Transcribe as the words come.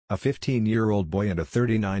A 15-year-old boy and a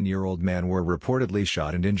 39-year-old man were reportedly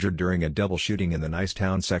shot and injured during a double shooting in the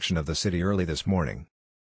Nicetown section of the city early this morning.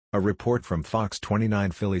 A report from Fox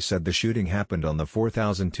 29 Philly said the shooting happened on the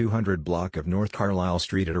 4200 block of North Carlisle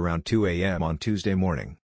Street at around 2 a.m. on Tuesday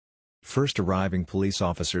morning. First arriving police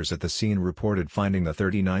officers at the scene reported finding the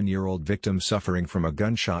 39-year-old victim suffering from a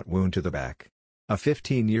gunshot wound to the back. A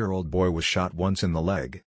 15-year-old boy was shot once in the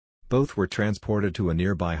leg. Both were transported to a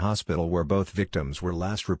nearby hospital where both victims were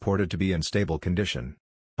last reported to be in stable condition.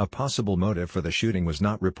 A possible motive for the shooting was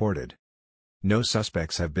not reported. No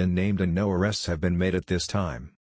suspects have been named and no arrests have been made at this time.